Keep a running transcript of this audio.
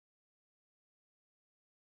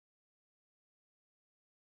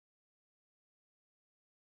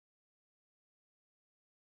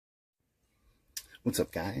What's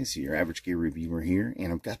up, guys? Your average gear reviewer here,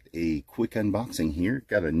 and I've got a quick unboxing here.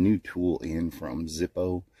 Got a new tool in from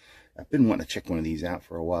Zippo. I've been wanting to check one of these out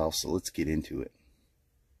for a while, so let's get into it.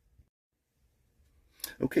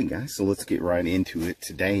 Okay, guys, so let's get right into it.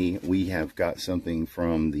 Today we have got something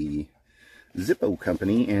from the Zippo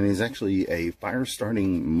company, and is actually a fire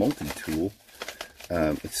starting multi-tool.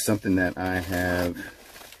 It's something that I have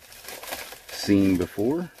seen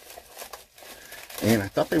before, and I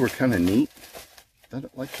thought they were kind of neat. Thought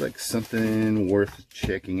it looked like something worth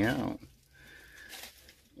checking out,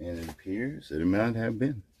 and it appears it might have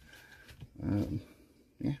been.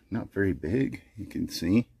 Yeah, not very big, you can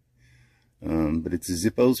see, but it's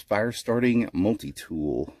Zippo's fire starting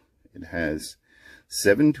multi-tool. It has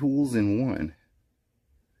 7 tools in one,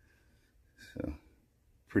 so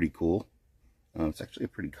pretty cool. It's actually a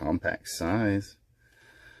pretty compact size.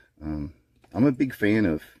 I'm a big fan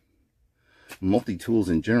of multi-tools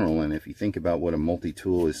in general, and if you think about what a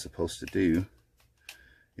multi-tool is supposed to do,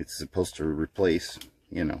 it's supposed to replace,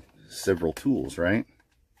 you know, several tools, right?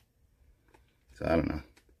 So I don't know,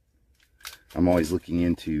 I'm always looking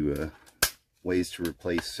into ways to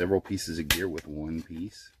replace several pieces of gear with one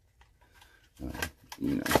piece.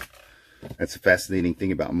 You know, that's a fascinating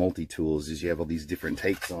thing about multi-tools, is you have all these different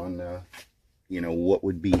takes on you know, what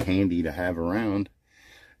would be handy to have around,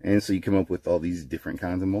 and so you come up with all these different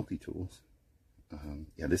kinds of multi-tools.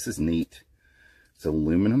 Yeah, this is neat. It's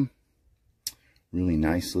aluminum, really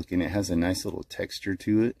nice looking. It has a nice little texture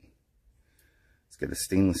to it. It's got a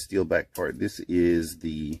stainless steel back part. This is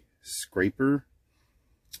the scraper,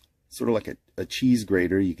 sort of like a cheese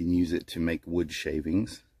grater. You can use it to make wood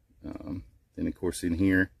shavings. Then of course in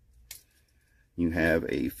here you have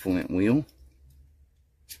a flint wheel.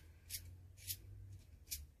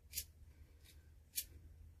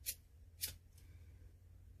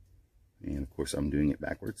 And of course I'm doing it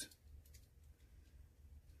backwards.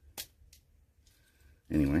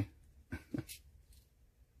 Anyway.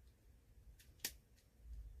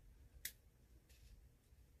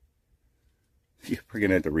 You're probably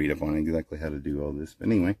gonna have to read up on exactly how to do all this. But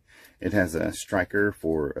anyway, it has a striker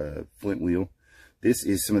for a flint wheel. This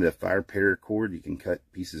is some of the fire paracord. You can cut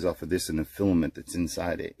pieces off of this, and the filament that's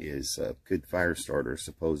inside it is a good fire starter,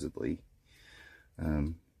 supposedly.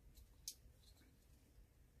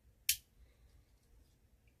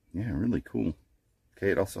 Yeah, really cool.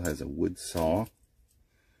 Okay, it also has a wood saw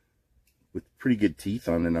with pretty good teeth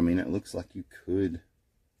on it. I mean, it looks like you could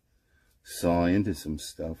saw into some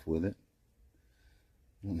stuff with it.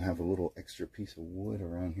 Don't have a little extra piece of wood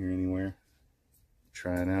around here anywhere.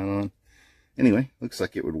 Try it out on. Anyway, looks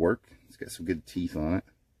like it would work. It's got some good teeth on it.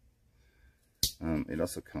 It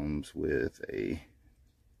also comes with a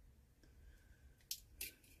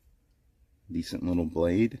decent little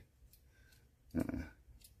blade.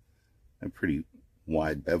 A pretty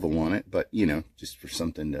wide bevel on it, but you know, just for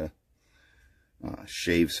something to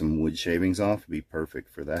shave some wood shavings off, would be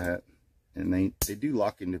perfect for that. And they do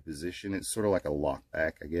lock into position. It's sort of like a lock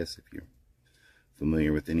back, I guess, if you're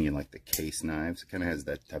familiar with any of like the case knives. It kind of has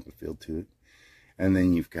that type of feel to it. And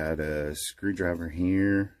then you've got a screwdriver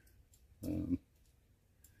here,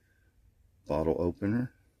 bottle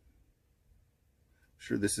opener. I'm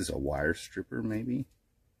sure this is a wire stripper, maybe.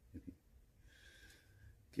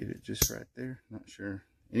 Get it just right there, not sure.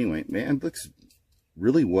 Anyway, man, it looks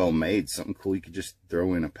really well made. Something cool you could just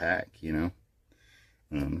throw in a pack, you know.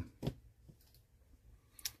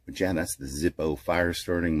 But yeah, that's the Zippo fire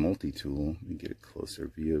starting multi-tool. Let me get a closer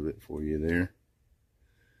view of it for you there.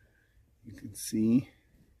 You can see,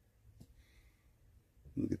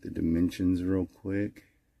 look at the dimensions real quick.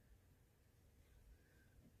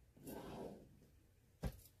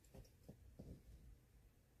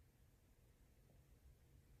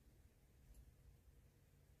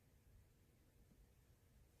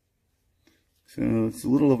 So it's a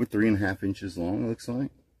little over 3.5 inches long, it looks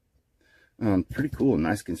like. Pretty cool,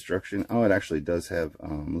 nice construction. Oh, it actually does have,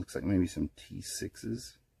 looks like maybe some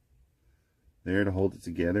T6s there to hold it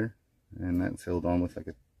together. And that's held on with like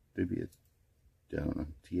maybe I don't know,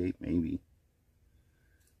 T8 maybe.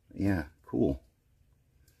 Yeah, cool.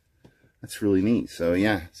 That's really neat. So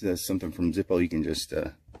yeah, so that's something from Zippo you can just,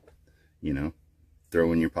 you know,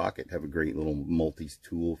 throw in your pocket. Have a great little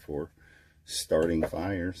multi-tool for starting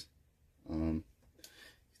fires.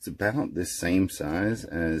 It's about the same size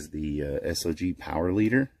as the SOG power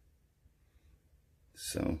leader,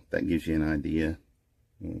 so that gives you an idea,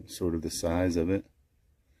 sort of the size of it.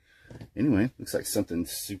 Anyway, looks like something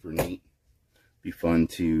super neat. Be fun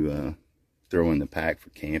to throw in the pack for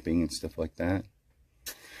camping and stuff like that.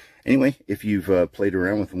 Anyway, if you've played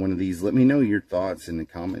around with one of these, let me know your thoughts in the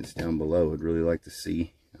comments down below. I'd really like to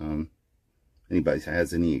see anybody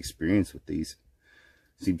has any experience with these.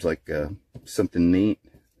 Seems like something neat.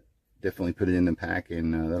 Definitely put it in the pack,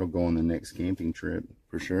 and that'll go on the next camping trip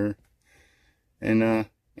for sure. And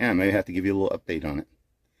yeah, I may have to give you a little update on it.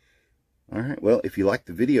 Alright, well, if you liked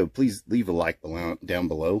the video, please leave a like down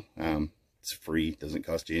below. It's free, doesn't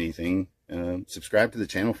cost you anything. Subscribe to the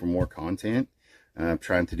channel for more content. I'm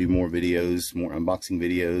trying to do more videos, more unboxing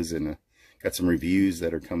videos, and got some reviews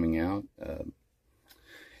that are coming out.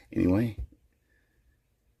 Anyway, I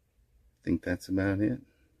think that's about it.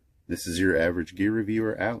 This is your average gear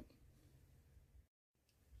reviewer out.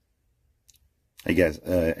 Hey guys,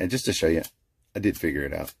 and just to show you, I did figure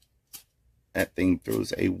it out. That thing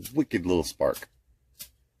throws a wicked little spark.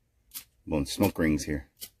 Blowing smoke rings here.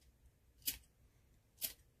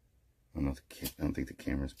 I don't think the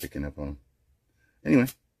camera's picking up on them. Anyway,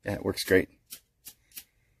 yeah, it works great.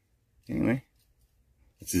 Anyway,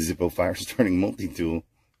 it's a Zippo fire starting multi-tool.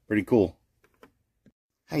 Pretty cool.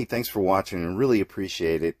 Hey, thanks for watching, and really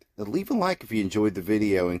appreciate it. Leave a like if you enjoyed the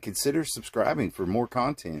video, and consider subscribing for more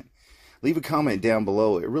content. Leave a comment down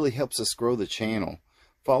below. It really helps us grow the channel.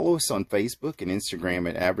 Follow us on Facebook and Instagram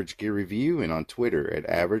at Average Gear Review, and on Twitter at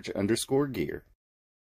 @average_gear.